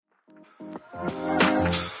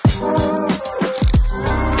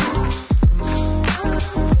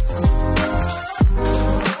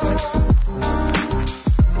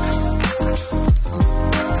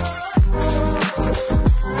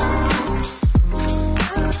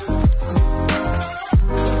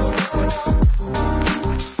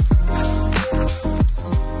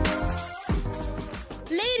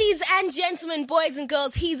Gentlemen, boys and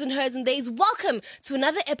girls, he's and hers and theys, welcome to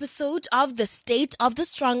another episode of the State of the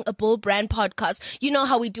Strong, a Bull Brand podcast. You know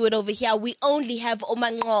how we do it over here. We only have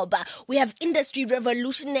Omangoba. We have industry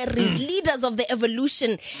revolutionaries, leaders of the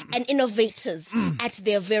evolution and innovators at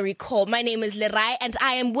their very core. My name is Lerai and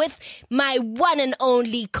I am with my one and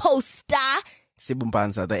only co-star,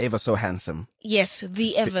 Sibumbanza, the ever so handsome. Yes,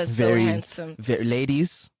 the ever so handsome.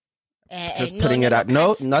 Ladies. Just putting it out.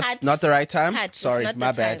 No, not the right time. Sorry,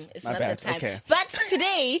 my bad. It's not the time. Okay. But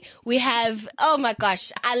today we have, oh my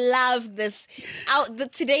gosh, I love this.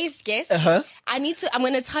 Today's guest. I'm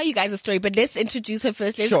going to tell you guys a story, but let's introduce her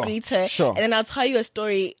first. Let's greet her. Sure. And then I'll tell you a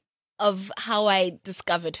story of how I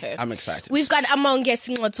discovered her. I'm excited. We've got Amonge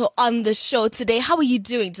Sinxoto on the show today. How are you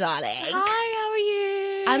doing, darling? Hi, how are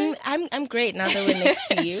you? I'm great now that we're next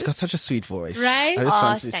to you. She's got such a sweet voice. Right?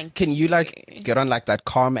 Thank Can you get on that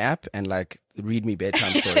Calm app and read me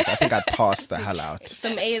bedtime stories? I think I'd pass the hell out.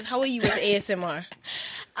 How are you with ASMR?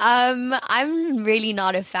 I'm really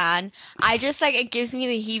not a fan. I just it gives me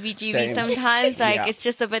the heebie-jeebies sometimes. It's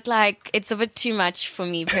just it's a bit too much for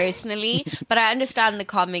me personally, but I understand the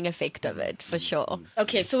calming effect of it for sure.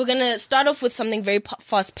 Okay, so we're going to start off with something very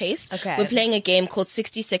fast-paced. Okay. We're playing a game called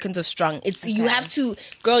 60 Seconds of Strong. You have to,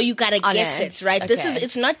 girl, you got to guess it, right? Okay.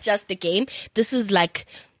 It's not just a game. This is like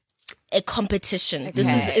a competition.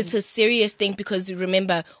 Okay. It's a serious thing because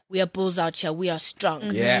remember, we are bulls out here. We are strong.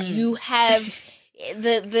 Mm-hmm. Yeah. You have...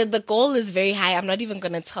 The goal is very high. I'm not even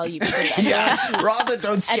going to tell you because rather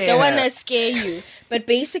don't scare I don't want to scare you. But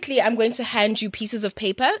basically, I'm going to hand you pieces of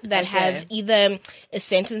paper that have either a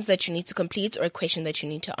sentence that you need to complete or a question that you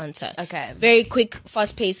need to answer. Okay. Very quick,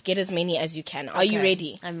 fast paced. Get as many as you can. Are you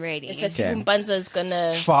ready? I'm ready. Mr. Sibumbanza is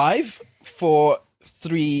gonna 5, 4,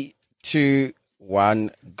 3, 2,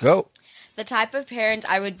 1, go. The type of parent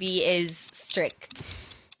I would be is strict.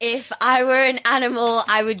 If I were an animal,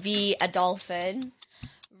 I would be a dolphin.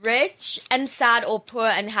 Rich and sad, or poor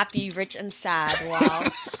and happy, rich and sad. Wow.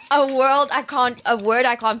 A word I can't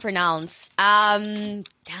pronounce. Damn,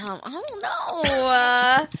 I don't know.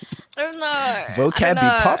 Vocab be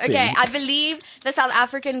popping. Okay, I believe the South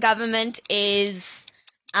African government is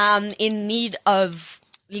in need of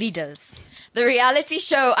leaders. The reality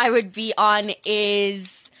show I would be on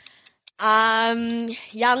is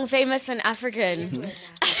Young, Famous and African.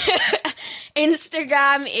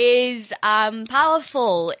 Instagram is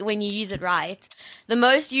powerful when you use it right. The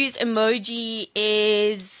most used emoji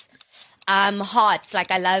is hearts.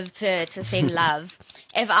 I love to send love.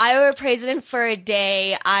 If I were president for a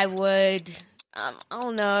day, I would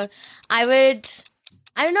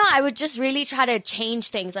I would just really try to change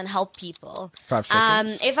things and help people. 5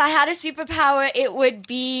 seconds. If I had a superpower, it would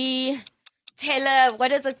be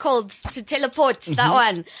what is it called? To teleport, that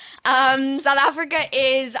one. South Africa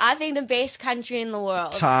is, I think, the best country in the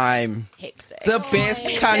world. Time. Hectic. The best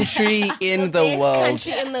country in the world.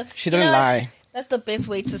 She didn't lie. That's the best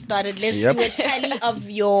way to start it. Let's do a tally of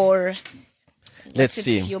your... Let's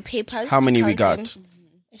see. Your papers. How many we got?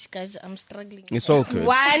 Guys, I'm struggling. It's all good.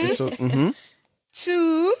 1,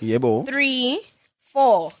 2, 3,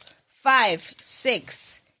 4, 5,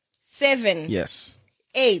 6, 7. Yes.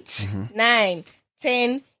 8, 9,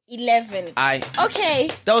 10, 11. Okay.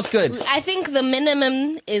 That was good. I think the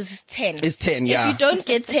minimum is 10. It's 10, yeah. If you don't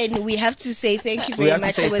get 10, we have to say thank you very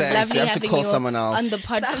much. It was lovely having you on the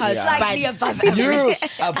podcast. Slightly above average. You're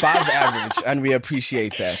above average, and we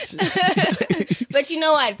appreciate that. But you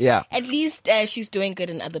know what? Yeah. At least she's doing good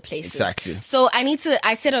in other places. Exactly. So I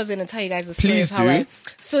said I was going to tell you guys a story. Please do.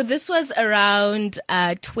 So this was around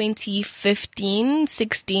 2015,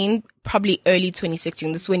 16, probably early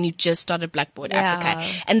 2016. This is when you just started Blackboard Africa.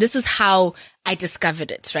 And this is how I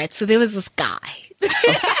discovered it, right? So there was this guy.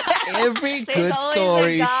 Every good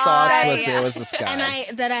story starts with there was this guy. And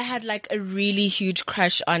I had a really huge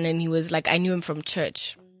crush on, and he was I knew him from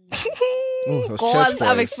church. Ooh,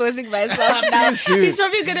 I'm exposing myself now. He's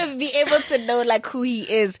probably gonna be able to know who he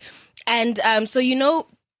is. And so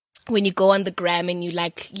when you go on the gram and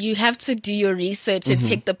you have to do your research and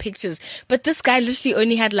check the pictures. But this guy literally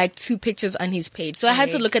only had like 2 pictures on his page. So I had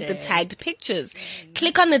to look at the tagged pictures.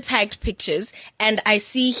 Click on the tagged pictures and I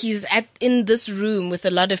see he's in this room with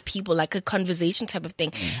a lot of people, like a conversation type of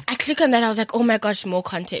thing. I click on that. I was like, oh my gosh, more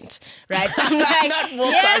content, right? I'm like,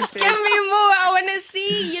 yes, content. give me more. I want to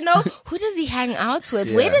see, who does he hang out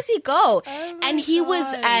with? Where does he go? And he was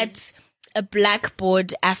at a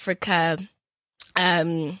Blackboard Africa,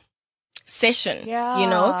 session,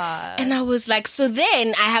 and I was like, so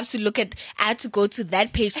then I had to go to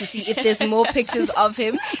that page to see if there's more pictures of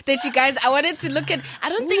him that you guys, I wanted to look at. I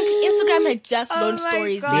don't think Instagram had just launched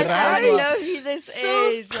stories there. I don't know who this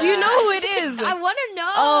is. Do you know who it is? I want to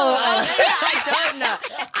know. I don't know.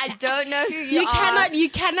 I don't know who you are. You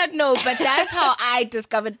cannot know, but that's how I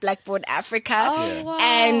discovered Blackboard Africa. Wow.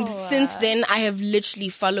 And since then I have literally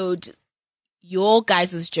followed your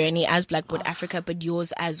guys' journey as Blackboard Africa, but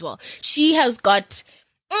yours as well. She has got,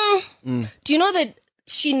 do you know that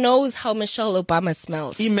she knows how Michelle Obama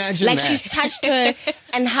smells? Imagine like that. She's touched her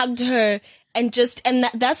and hugged her and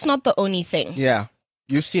that's not the only thing. Yeah.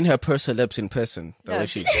 You've seen her purse her lips in person. No,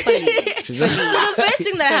 She's So the first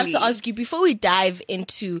thing that I have to ask you before we dive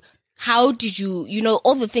into how did you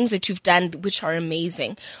all the things that you've done, which are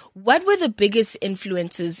amazing, what were the biggest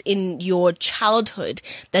influences in your childhood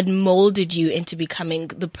that molded you into becoming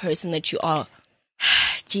the person that you are?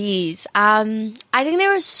 Jeez. I think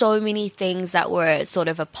there were so many things that were sort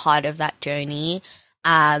of a part of that journey.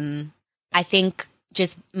 I think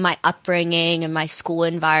just my upbringing and my school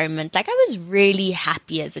environment, like I was really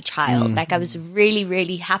happy as a child. Like I was really,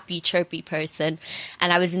 really happy, chirpy person.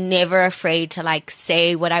 And I was never afraid to like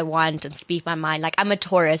say what I want and speak my mind. Like I'm a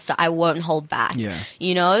Taurus, so I won't hold back,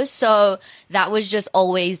 so that was just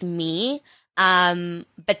always me.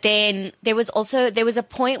 But then there was a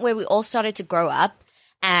point where we all started to grow up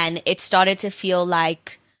and it started to feel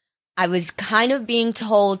like I was kind of being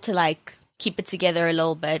told to like keep it together a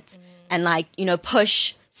little bit. And like,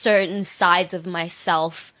 push certain sides of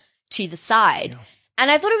myself to the side. Yeah.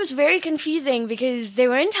 And I thought it was very confusing because they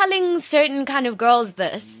weren't telling certain kind of girls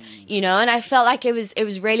this, and I felt like it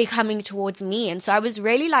was really coming towards me. And so I was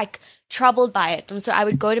really like troubled by it. And so I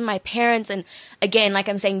would go to my parents, and again, like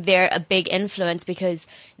I'm saying, they're a big influence because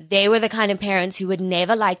they were the kind of parents who would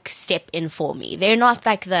never like step in for me. They're not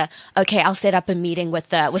like okay, I'll set up a meeting with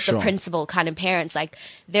the principal kind of parents. Like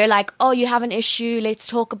they're like, oh, you have an issue, let's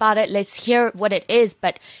talk about it, let's hear what it is.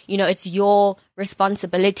 But it's your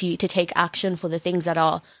responsibility to take action for the things that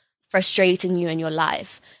are frustrating you in your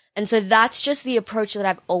life. And so that's just the approach that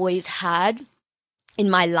I've always had in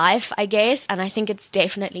my life, I guess. And I think it's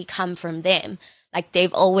definitely come from them. Like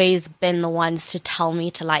they've always been the ones to tell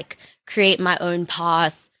me to like create my own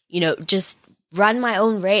path, just run my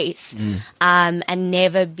own race, and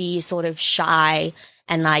never be sort of shy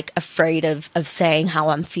and like afraid of saying how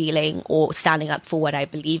I'm feeling or standing up for what I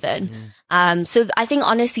believe in. So I think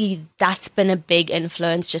honestly, that's been a big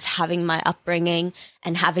influence, just having my upbringing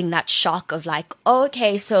and having that shock of like, oh,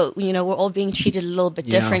 okay, so, we're all being treated a little bit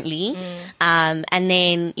differently. And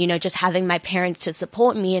then, just having my parents to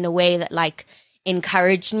support me in a way that like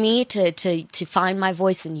encouraged me to find my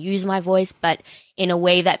voice and use my voice, but in a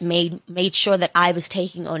way that made sure that I was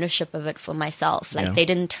taking ownership of it for myself. Like they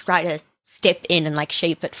didn't try to step in and like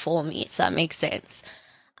shape it for me, if that makes sense.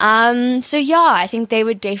 So yeah, I think they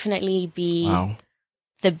would definitely be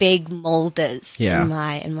the big molders in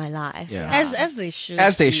my life. Yeah. As they should.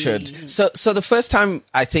 As they should. So the first time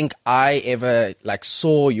I think I ever like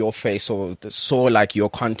saw your face or saw like your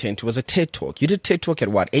content was a TED Talk. You did TED Talk at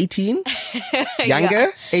what, 18?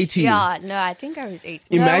 Younger? 18. Yeah, no, I think I was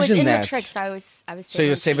 18. Imagine I was in that. matric, so I was 17. So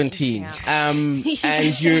you're 17. Yeah.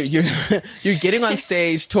 And you're getting on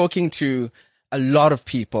stage talking to a lot of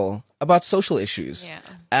people about social issues. Yeah.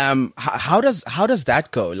 How does that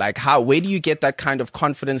go? Like where do you get that kind of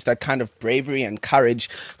confidence, that kind of bravery and courage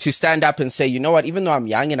to stand up and say, you know what, even though I'm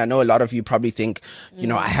young, and I know a lot of you probably think,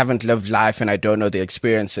 I haven't lived life and I don't know the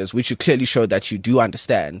experiences, which you clearly show that you do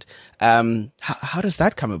understand. How does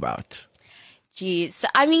that come about? Geez. So,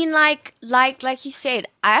 I mean, like you said,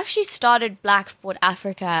 I actually started Blackboard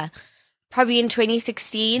Africa probably in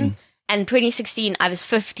 2016. And 2016, I was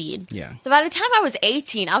 15. Yeah. So by the time I was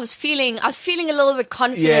 18, I was feeling a little bit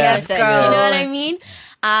confident. Yes, You girl. know what I mean?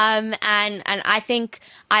 And I think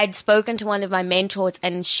I'd spoken to one of my mentors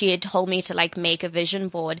and she had told me to like make a vision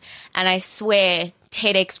board. And I swear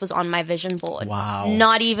TEDx was on my vision board. Wow.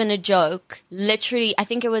 Not even a joke. Literally, I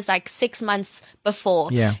think it was like 6 months before.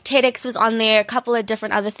 Yeah. TEDx was on there, a couple of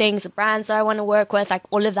different other things, the brands that I want to work with, like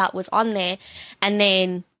all of that was on there. And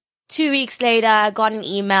then 2 weeks later, I got an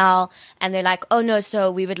email and they're like, oh no, so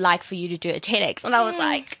we would like for you to do a TEDx. And I was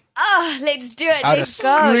like, let's do it. Let's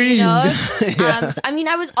go, you know? Yeah. So, I mean,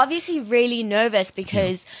 I was obviously really nervous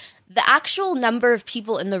because the actual number of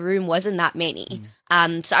people in the room wasn't that many.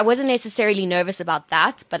 So I wasn't necessarily nervous about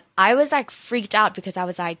that, but I was like freaked out because I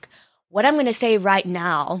was like, what I'm going to say right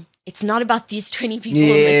now, it's not about these 20 people in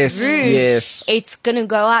this room. Yes. It's going to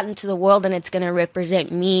go out into the world and it's going to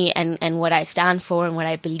represent me and what I stand for and what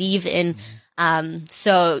I believe in.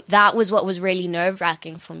 So that was what was really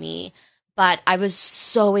nerve-wracking for me. But I was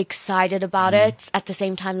so excited about it. At the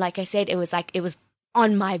same time, like I said, it was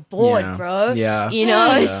on my board, bro. Yeah. You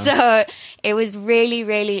know, so it was really,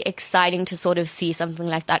 really exciting to sort of see something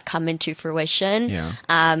like that come into fruition. Yeah.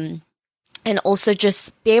 And also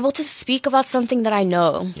just be able to speak about something that I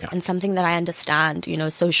know and something that I understand, you know,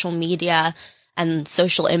 social media and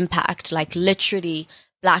social impact, like literally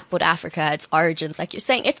Blackboard Africa, its origins, like you're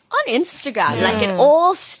saying, it's on Instagram. Like it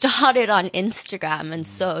all started on Instagram. And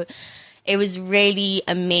so it was really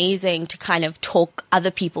amazing to kind of talk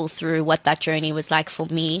other people through what that journey was like for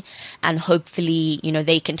me. And hopefully, you know,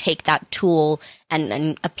 they can take that tool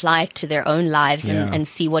and apply it to their own lives and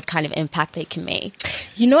see what kind of impact they can make.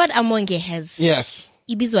 You know what Amonge has? Yes.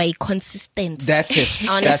 Ibizwa consistent. That's it.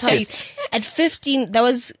 I want to tell you, at 15, that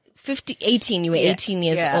was 18, you were 18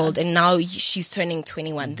 years old, and now she's turning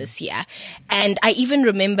 21 this year. And I even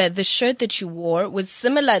remember the shirt that you wore was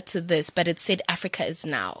similar to this, but it said Africa is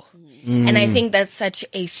now. And I think that's such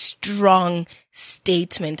a strong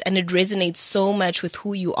statement, and it resonates so much with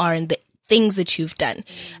who you are and the things that you've done.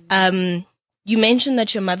 You mentioned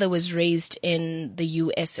that your mother was raised in the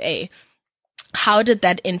USA. How did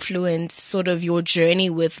that influence sort of your journey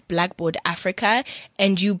with Blackboard Africa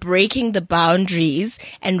and you breaking the boundaries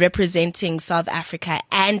and representing South Africa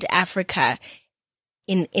and Africa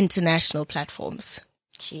in international platforms?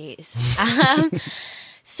 Jeez.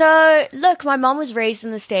 So, look, my mom was raised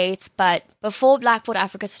in the States, but before Blackboard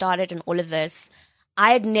Africa started and all of this,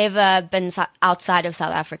 I had never been outside of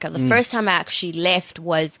South Africa. The first time I actually left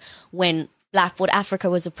was when Blackboard Africa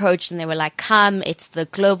was approached and they were like, come, it's the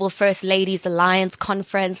Global First Ladies Alliance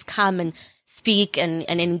Conference, come and speak and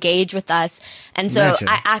engage with us. And so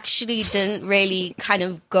I actually didn't really kind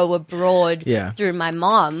of go abroad through my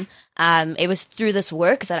mom. It was through this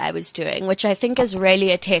work that I was doing, which I think is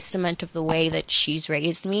really a testament of the way that she's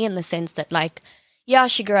raised me, in the sense that, like, yeah,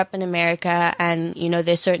 she grew up in America and, you know,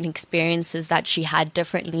 there's certain experiences that she had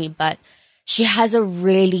differently, but she has a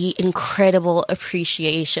really incredible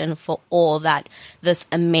appreciation for all that this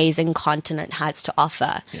amazing continent has to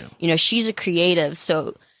offer. Yeah. You know, she's a creative,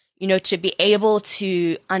 so, you know, to be able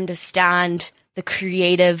to understand the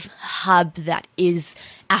creative hub that is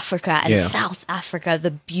Africa and South Africa,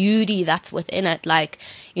 the beauty that's within it. Like,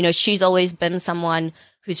 you know, she's always been someone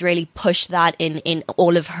who's really pushed that in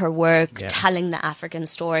all of her work, telling the African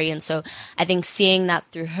story. And so I think seeing that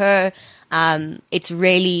through her, it's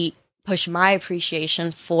really pushed my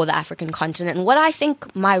appreciation for the African continent and what I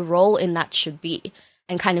think my role in that should be.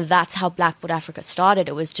 And kind of that's how Blackboard Africa started.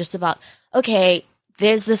 It was just about, okay,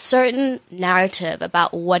 there's this certain narrative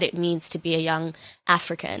about what it means to be a young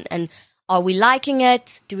African. And are we liking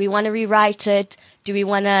it? Do we want to rewrite it? Do we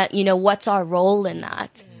want to, you know, what's our role in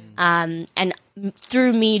that? And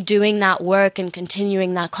through me doing that work and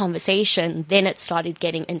continuing that conversation, then it started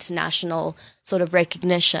getting international sort of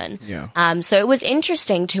recognition. So it was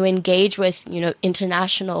interesting to engage with, you know,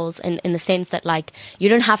 internationals in the sense that, like, you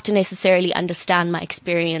don't have to necessarily understand my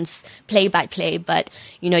experience play by play, but,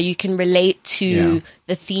 you know, you can relate to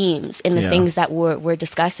the themes and the things that we're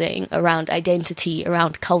discussing around identity,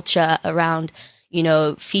 around culture, around, you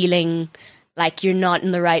know, feeling like you're not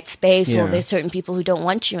in the right space, or there's certain people who don't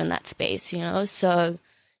want you in that space, you know? So,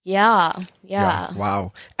 yeah.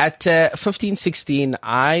 Wow. At 15, 16,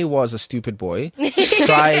 I was a stupid boy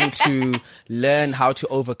trying to learn how to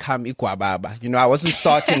overcome Ikwababa. You know, I wasn't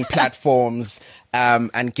starting platforms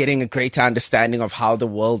and getting a greater understanding of how the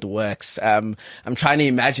world works. I'm trying to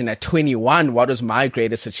imagine at 21, what was my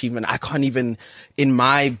greatest achievement? I can't even, in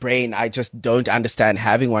my brain, I just don't understand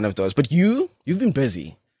having one of those. But you've been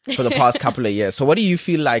busy for the past couple of years. So what do you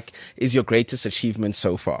feel like is your greatest achievement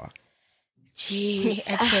so far? Jeez.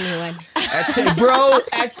 At 21.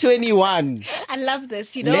 At 21. I love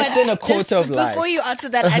this. You know Less what? than a quarter of life. Before you answer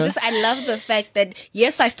that, I love the fact that,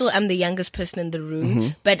 yes, I still am the youngest person in the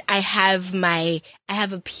room, but I have a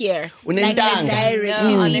peer. Like a diary.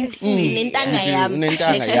 Honestly.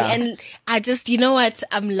 And I just, you know what?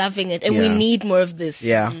 I'm loving it. And we need more of this.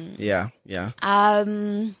 Yeah.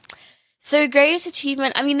 So greatest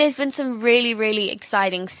achievement, I mean, there's been some really, really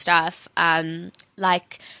exciting stuff.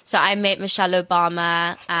 Like, so I met Michelle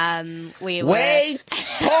Obama. We were... Wait,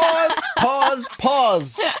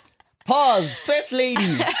 pause. First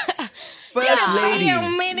lady. First lady.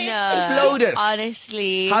 No, Flotus.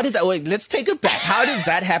 honestly. How did that, wait, let's take it back. How did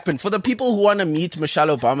that happen? For the people who want to meet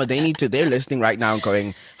Michelle Obama, they're listening right now and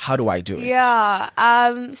going, how do I do it? Yeah.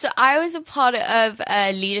 So I was a part of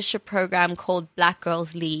a leadership program called Black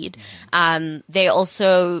Girls Lead. They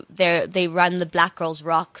run the Black Girls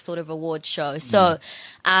Rock sort of award show. So,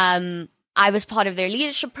 I was part of their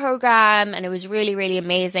leadership program, and it was really, really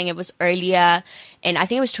amazing. It was earlier, and I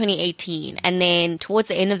think it was 2018. And then towards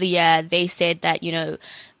the end of the year, they said that,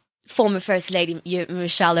 former First Lady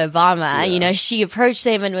Michelle Obama, she approached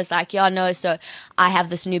them and was like, so I have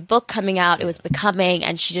this new book coming out. It was Becoming,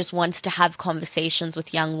 and she just wants to have conversations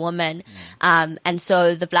with young women. And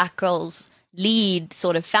so the Black Girls Lead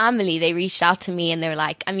sort of family, they reached out to me and they were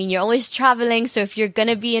like, you're always traveling, so if you're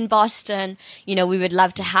gonna be in Boston, we would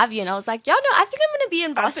love to have you. And I was like, I think I'm gonna be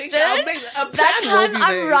in Boston. That time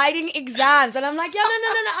I'm writing exams, and I'm like, no,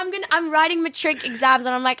 I'm writing matric exams,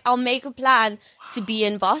 and I'm like, I'll make a plan to be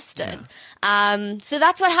in Boston. So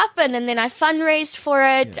that's what happened, and then I fundraised for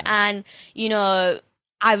it, and I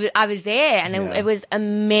was there, and it was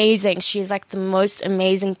amazing. She's like the most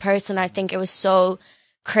amazing person. I think it was so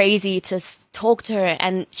crazy to talk to her,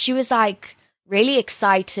 and she was like really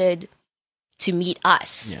excited to meet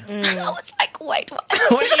us. I was like, wait, what?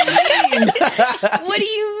 What do you mean? What do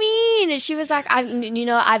you mean? And she was like,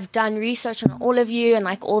 I've done research on all of you and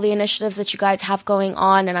like all the initiatives that you guys have going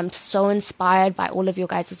on, and I'm so inspired by all of your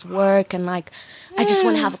guys' work, and like I just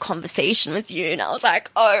want to have a conversation with you. And I was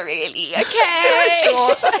like, oh really? Okay.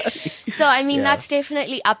 So that's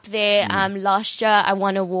definitely up there. Last year I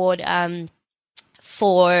won an award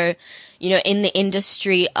for, in the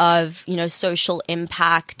industry of, social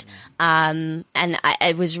impact.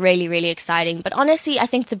 It was really, really exciting. But honestly, I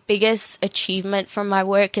think the biggest achievement from my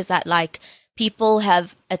work is that like people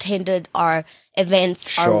have attended our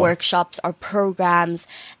events, our workshops, our programs,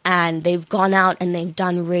 and they've gone out and they've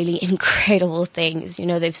done really incredible things.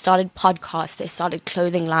 They've started podcasts, they started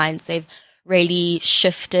clothing lines, they've really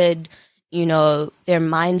shifted their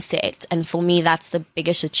mindset. And for me, that's the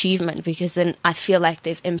biggest achievement, because then I feel like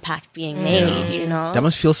there's impact being made, That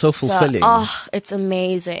must feel so fulfilling. It's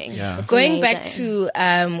amazing. Yeah. It's Going amazing. back to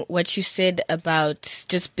what you said about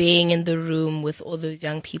just being in the room with all those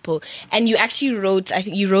young people, and you actually wrote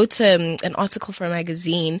an article for a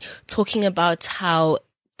magazine talking about how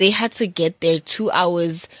they had to get there 2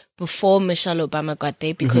 hours before Michelle Obama got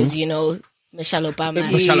there, because Michelle Obama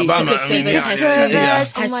has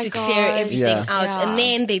to clear everything out. And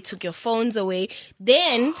then they took your phones away.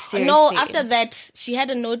 Then, after that, she had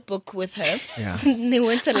a notebook with her. Yeah. They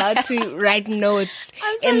weren't allowed to write notes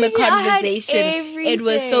in the conversation. It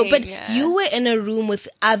was so, but you were in a room with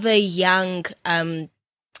other young,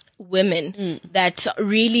 women that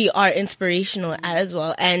really are inspirational as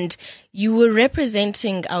well, and you were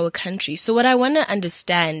representing our country. So what I want to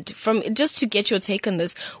understand, from just to get your take on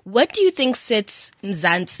this, what do you think sets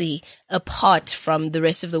Mzansi apart from the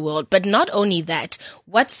rest of the world? But not only that,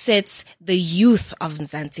 what sets the youth of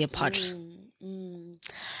Mzansi apart?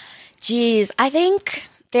 Geez, I think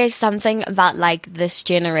there's something about like this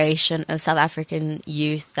generation of South African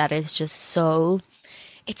youth that is just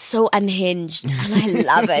it's so unhinged, and I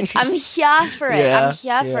love it. I'm here for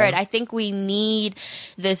it. I think we need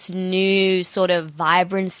this new sort of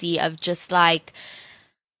vibrancy of just like,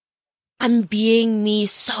 I'm being me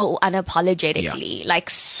so unapologetically,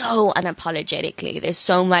 so unapologetically. There's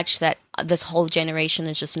so much that this whole generation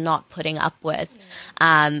is just not putting up with.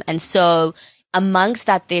 And so amongst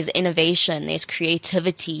that, there's innovation, there's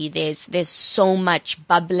creativity, there's so much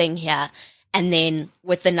bubbling here. And then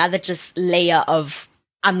with another just layer of,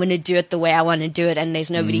 I'm going to do it the way I want to do it, and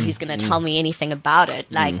there's nobody who's going to tell me anything about it.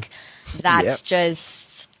 Like, that's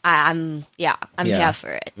just, I'm here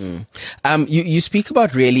for it. You speak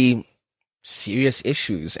about really serious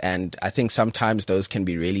issues, and I think sometimes those can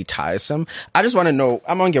be really tiresome. I just want to know,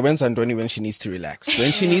 Amonge, when she needs to relax,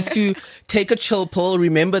 when she needs to take a chill pill,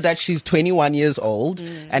 remember that she's 21 years old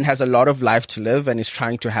and has a lot of life to live and is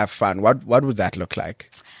trying to have fun. What would that look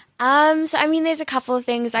like? There's a couple of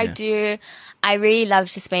things I do. I really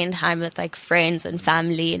love to spend time with like friends and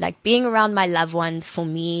family, like being around my loved ones for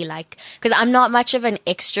me, like, cause I'm not much of an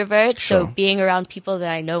extrovert. So being around people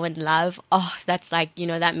that I know and love, that's like,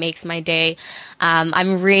 that makes my day.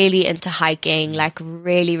 I'm really into hiking, like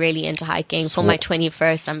really, really into hiking. For my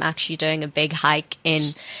 21st, I'm actually doing a big hike in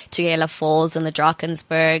Tugela Falls in the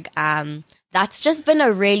Drakensberg. That's just been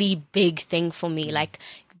a really big thing for me. Like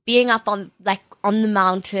being up on, like, on the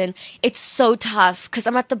mountain. It's so tough because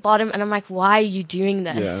I'm at the bottom and I'm like, why are you doing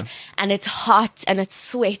this? Yeah. And it's hot and it's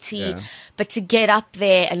sweaty. Yeah. But to get up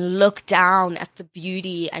there and look down at the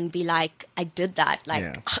beauty and be like, I did that. Like,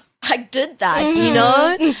 Yeah. I did that, you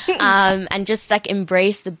know? And just like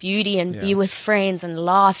embrace the beauty and be Yeah. with friends and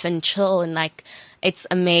laugh and chill and like, it's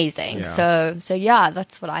amazing. Yeah. So yeah,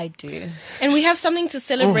 that's what I do. And we have something to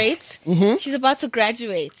celebrate. Mm-hmm. She's about to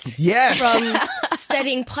graduate Yes. from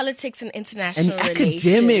studying politics and international An relations.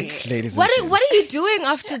 academic, ladies and What gentlemen. are you doing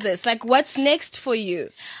after this? Like, what's next for you?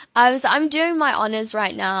 So I'm doing my honors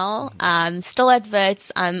right now. Still at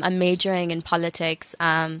Wits. I'm majoring in politics.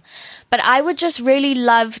 But I would just really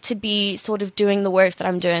love to be sort of doing the work that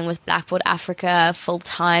I'm doing with Blackboard Africa full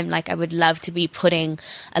time. Like I would love to be putting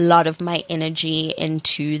a lot of my energy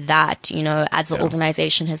into that, you know, as the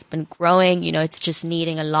organization has been growing, you know, it's just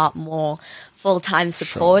needing a lot more full-time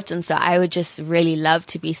support. And so I would just really love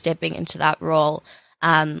to be stepping into that role.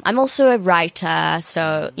 I'm also a writer,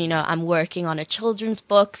 so, you know, I'm working on a children's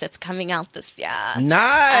book that's coming out this year.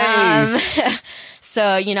 Nice.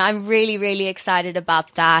 So, you know, I'm really, really excited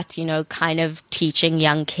about that, you know, kind of teaching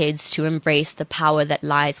young kids to embrace the power that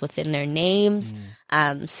lies within their names.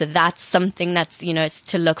 So that's something that's, you know, it's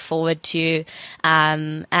to look forward to.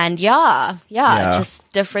 And yeah, just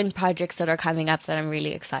different projects that are coming up that I'm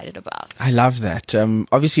really excited about. I love that.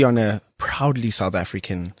 Obviously on a proudly South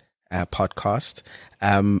African podcast.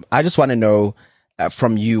 I just want to know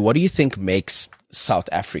from you, what do you think makes South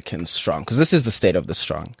Africans strong? Because this is the state of the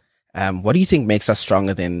strong. What do you think makes us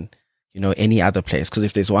stronger than, you know, any other place? Because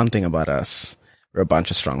if there's one thing about us, we're a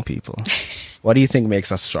bunch of strong people. What do you think makes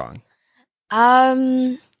us strong?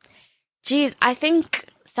 Geez, I think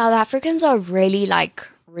South Africans are really like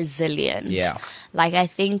resilient. Yeah. Like I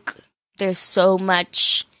think there's so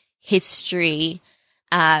much history.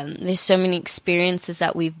 There's so many experiences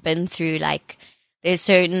that we've been through. Like there's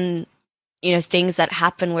certain, you know, things that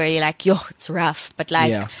happen where you're like, yo, it's rough, but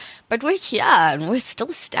like, but we're here and we're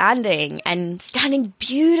still standing and standing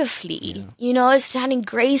beautifully, you know, standing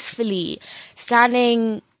gracefully,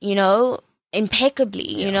 standing, you know, impeccably,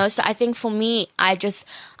 you know? So I think for me, I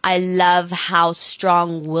love how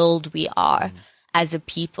strong-willed we are as a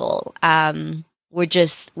people.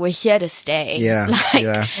 We're here to stay. Yeah.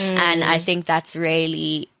 And I think that's a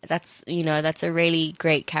really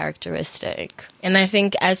great characteristic. And I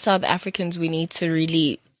think as South Africans, we need to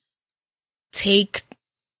really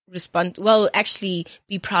actually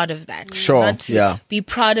be proud of that. Sure. Be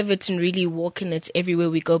proud of it and really walk in it everywhere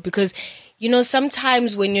we go. Because, you know,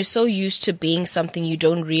 sometimes when you're so used to being something, you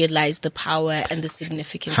don't realize the power and the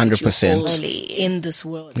significance 100%. that you hold in this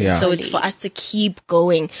world. Yeah. And so it's for us to keep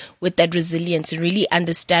going with that resilience and really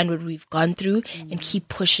understand what we've gone through and keep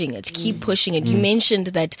pushing it. You mentioned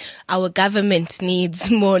that our government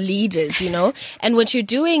needs more leaders, you know, and what you're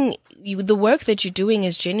doing, the work that you're doing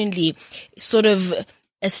is genuinely sort of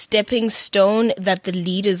a stepping stone that the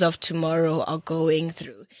leaders of tomorrow are going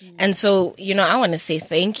through. And so, you know, I want to say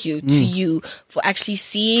thank you to you for actually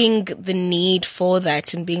seeing the need for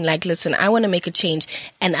that and being like, listen, I want to make a change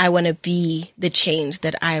and I want to be the change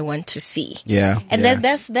that I want to see. Yeah. And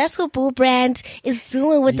that's what Bull Brand is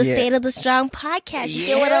doing with the State of the Strong podcast. You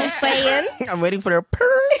get what I'm saying? I'm waiting for a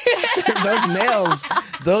purr.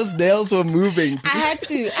 Those nails were moving. I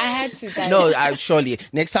had to, guys. No, surely.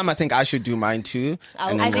 Next time I think I should do mine too.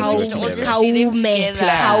 And then we'll do it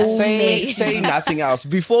together. Say nothing else.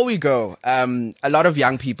 Before we go, a lot of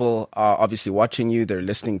young people are obviously watching you, they're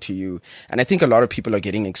listening to you, and I think a lot of people are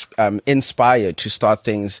getting inspired to start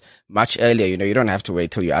things much earlier. You know, you don't have to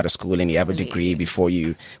wait till you're out of school and you have a degree before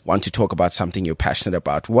you want to talk about something you're passionate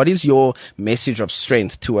about. What is your message of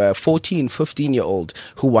strength to a 14, 15-year-old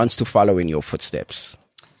who wants to follow in your footsteps?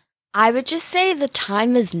 I would just say the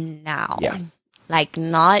time is now. Yeah. Like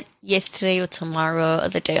not yesterday or tomorrow or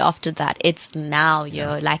the day after that. It's now,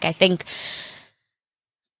 yo. Like I think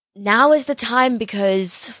now is the time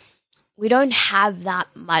because we don't have that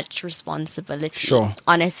much responsibility. Sure.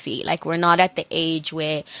 Honestly, like we're not at the age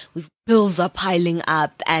where bills are piling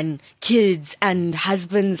up and kids and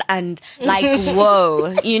husbands and like,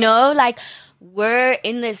 whoa, you know, like we're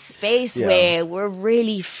in this space where we're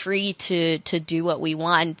really free to do what we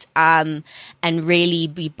want, and really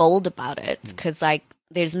be bold about it. 'Cause like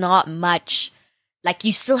there's not much, like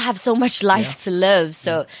you still have so much life to live.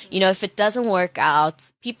 So, you know, if it doesn't work out,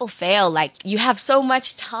 people fail. Like you have so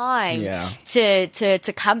much time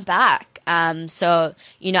to come back. So,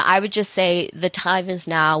 I would just say the time is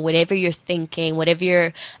now. Whatever you're thinking, whatever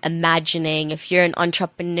you're imagining, if you're an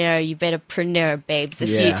entrepreneur, you better preneur, babes.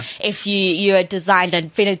 If you're a designer,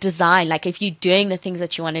 better design. Like, if you're doing the things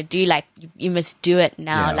that you want to do, like, you must do it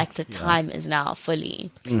now. Yeah. Like, the time is now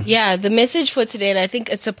fully. Yeah, the message for today, and I think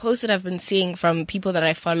it's a post that I've been seeing from people that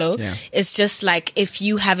I follow, is just like, if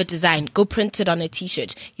you have a design, go print it on a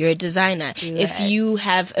t-shirt. You're a designer. If you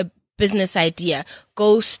have a business idea,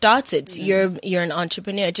 go start it. You're an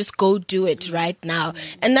entrepreneur. Just go do it right now.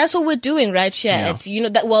 And that's what we're doing right here. It's,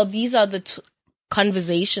 these are the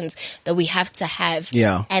conversations that we have to have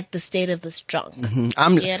at the State of the Strong.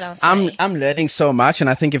 I'm learning so much, and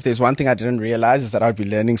I think if there's one thing I didn't realize is that I'd be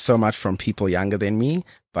learning so much from people younger than me.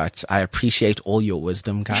 But I appreciate all your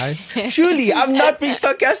wisdom, guys. Truly, I'm not being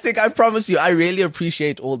sarcastic. I promise you. I really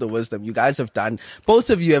appreciate all the wisdom. You guys both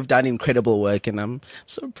of you have done incredible work, and I'm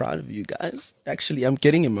so proud of you guys. Actually, I'm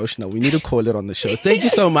getting emotional. We need to call it on the show. Thank you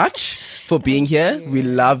so much for being here. We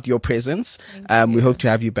loved your presence. We hope to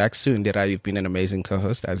have you back soon. Dera, you've been an amazing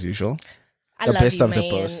co-host as usual. I love you,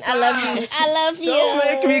 man. I love you. Don't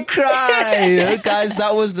make me cry. Guys,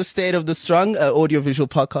 that was the State of the Strong audiovisual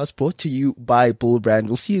podcast brought to you by Bull Brand.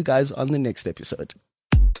 We'll see you guys on the next episode.